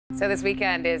So this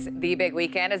weekend is the big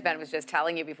weekend, as Ben was just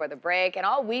telling you before the break. And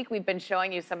all week, we've been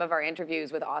showing you some of our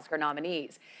interviews with Oscar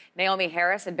nominees. Naomie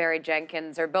Harris and Barry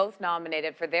Jenkins are both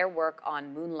nominated for their work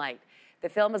on Moonlight. The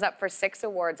film is up for 6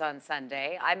 awards on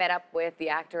Sunday. I met up with the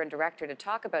actor and director to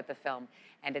talk about the film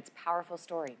and its powerful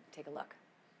story. Take a look.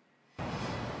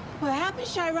 What happened,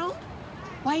 Chiron?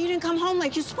 Why you didn't come home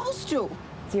like you're supposed to?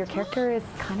 So your character is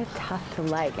kind of tough to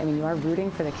like. I mean, you are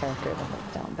rooting for the character the whole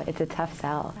film, but it's a tough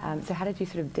sell. So how did you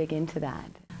sort of dig into that?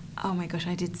 Oh my gosh,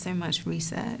 I did so much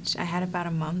research. I had about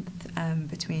a month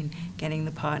between getting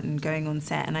the part and going on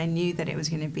set, and I knew that it was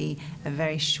going to be a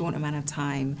very short amount of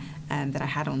time that I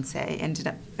had on set. It ended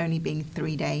up only being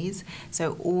 3 days,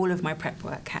 so all of my prep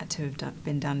work had to have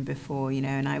been done before, you know,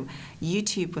 and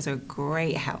YouTube was a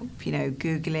great help, you know,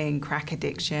 Googling crack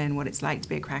addiction, what it's like to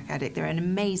be a crack addict. There are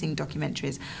amazing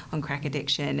documentaries on crack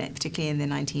addiction, particularly in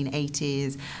the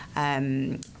 1980s,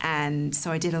 and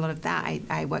so I did a lot of that.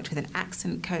 I worked with an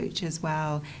accent coach as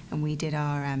well, and we did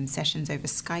our sessions over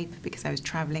Skype because I was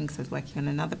traveling, because I was working on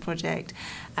another project,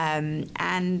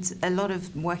 and a lot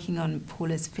of working on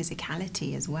Paula's physicality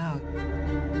as well.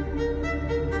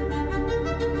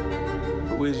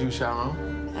 Who is you, Sharon?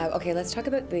 Okay, let's talk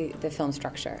about the film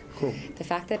structure. Cool. The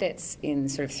fact that it's in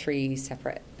sort of 3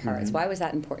 separate parts, why was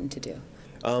that important to do?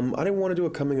 I didn't want to do a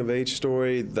coming-of-age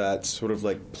story that sort of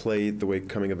like played the way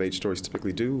coming-of-age stories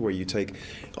typically do, where you take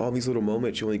all these little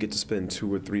moments, you only get to spend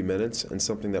 2 or 3 minutes, and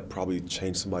something that probably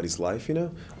changed somebody's life, you know?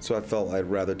 So I felt I'd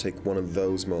rather take one of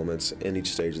those moments in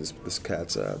each stage of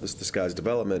this guy's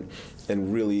development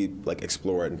and really like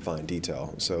explore it and find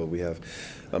detail. So we have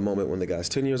a moment when the guy's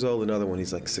 10 years old, another when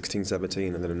he's like 16,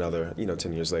 17, and then another, you know,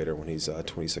 10 years later when he's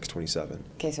 26, 27.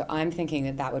 Okay, so I'm thinking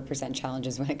that that would present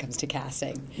challenges when it comes to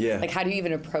casting. Yeah. Like, how do you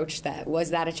even approach that? Was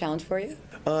that a challenge for you?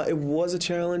 It was a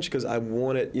challenge because I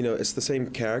wanted, you know, it's the same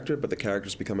character, but the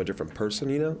character's become a different person,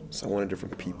 you know? So I wanted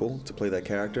different people to play that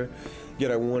character.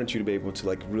 Yet I wanted you to be able to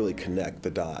like really connect the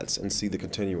dots and see the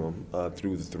continuum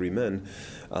through the 3 men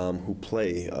who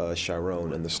play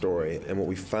Chiron in the story. And what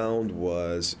we found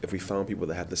was, if we found people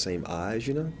that had the same eyes,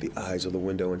 you know, the eyes are the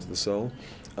window into the soul,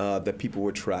 that people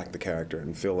would track the character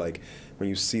and feel like when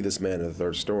you see this man in the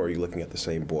third story, you're looking at the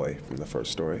same boy from the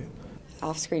first story.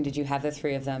 Off screen, did you have the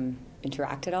 3 of them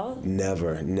interact at all?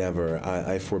 Never, never.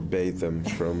 I forbade them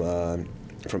from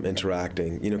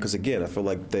interacting, you know, because again, I feel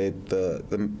like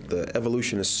the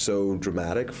evolution is so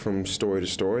dramatic from story to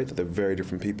story that they're very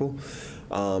different people.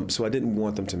 So I didn't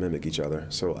want them to mimic each other.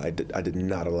 So I did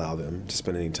not allow them to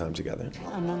spend any time together.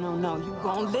 No, you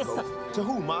gonna listen. To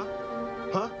who, Ma?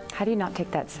 Huh? How do you not take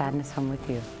that sadness home with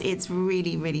you? It's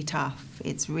really, really tough.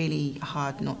 It's really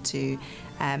hard not to.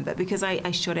 But because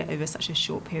I shot it over such a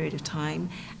short period of time,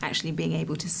 actually being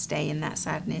able to stay in that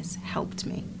sadness helped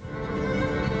me.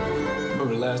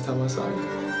 Remember the last time I saw you?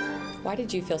 Why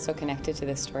did you feel so connected to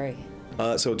this story?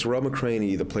 So Terrell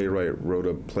McCraney, the playwright, wrote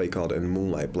a play called In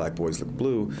Moonlight, Black Boys Look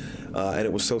Blue, and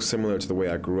it was so similar to the way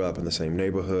I grew up in the same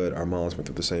neighborhood, our moms went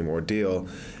through the same ordeal,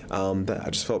 that I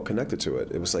just felt connected to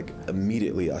it. It was like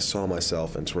immediately I saw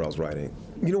myself in Terrell's writing.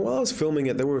 You know, while I was filming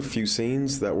it, there were a few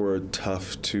scenes that were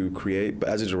tough to create, but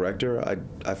as a director,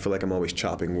 I feel like I'm always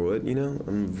chopping wood, you know?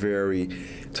 I'm very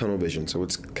tunnel vision, so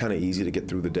it's kind of easy to get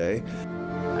through the day.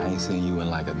 I ain't seen you in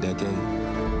like a decade.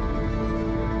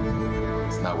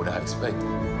 It's not what I expected.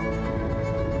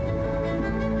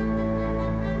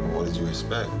 What did you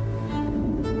expect?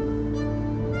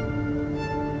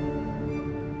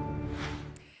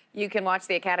 You can watch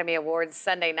the Academy Awards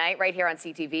Sunday night right here on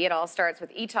CTV. It all starts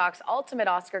with eTalk's Ultimate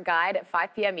Oscar Guide at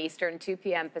 5 p.m. Eastern, 2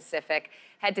 p.m. Pacific.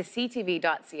 Head to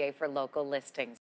ctv.ca for local listings.